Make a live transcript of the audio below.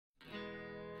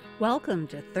Welcome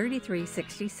to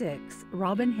 3366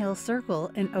 Robin Hill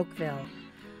Circle in Oakville.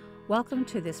 Welcome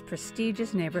to this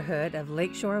prestigious neighborhood of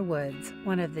Lakeshore Woods,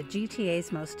 one of the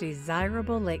GTA's most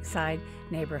desirable lakeside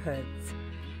neighborhoods.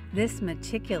 This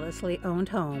meticulously owned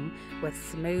home with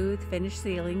smooth finished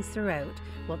ceilings throughout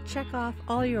will check off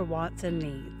all your wants and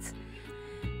needs.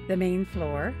 The main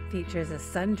floor features a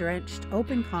sun-drenched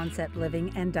open concept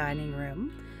living and dining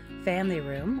room, family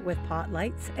room with pot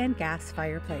lights and gas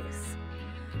fireplace.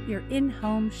 Your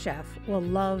in-home chef will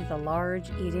love the large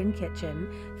eat-in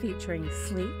kitchen featuring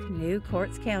sleek new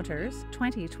quartz counters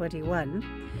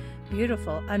 2021,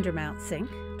 beautiful undermount sink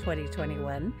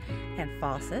 2021, and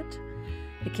faucet.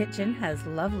 The kitchen has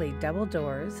lovely double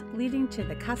doors leading to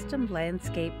the custom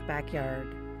landscape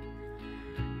backyard.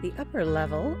 The upper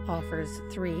level offers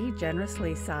 3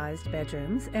 generously sized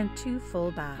bedrooms and 2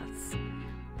 full baths.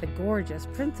 The gorgeous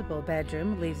principal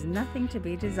bedroom leaves nothing to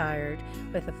be desired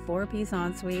with a 4-piece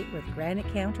ensuite with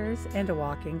granite counters and a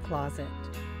walk-in closet.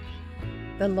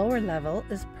 The lower level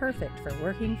is perfect for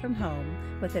working from home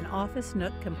with an office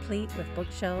nook complete with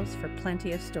bookshelves for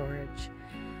plenty of storage.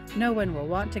 No one will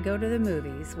want to go to the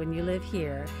movies when you live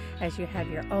here, as you have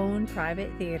your own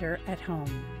private theater at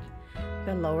home.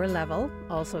 The lower level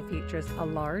also features a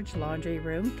large laundry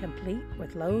room complete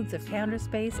with loads of counter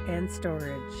space and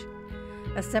storage.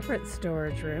 A separate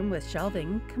storage room with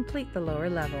shelving complete the lower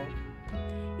level.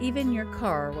 Even your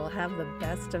car will have the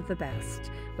best of the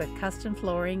best, with custom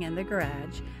flooring in the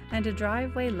garage and a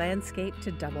driveway landscaped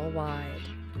to double wide.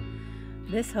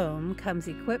 This home comes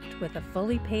equipped with a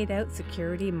fully paid-out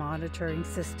security monitoring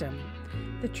system.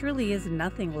 There truly is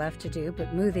nothing left to do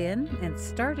but move in and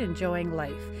start enjoying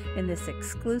life in this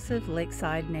exclusive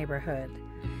lakeside neighborhood.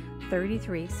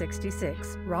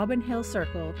 3366 Robin Hill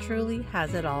Circle truly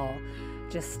has it all.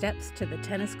 Just steps to the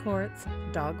tennis courts,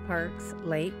 dog parks,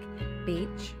 lake,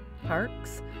 beach,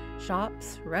 parks,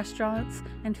 shops, restaurants,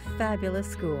 and fabulous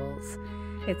schools.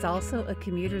 It's also a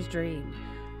commuter's dream,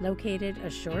 located a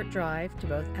short drive to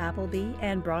both Appleby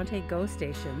and Bronte GO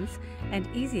stations and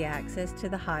easy access to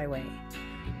the highway.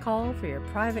 Call for your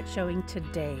private showing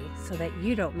today so that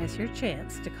you don't miss your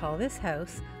chance to call this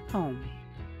house home.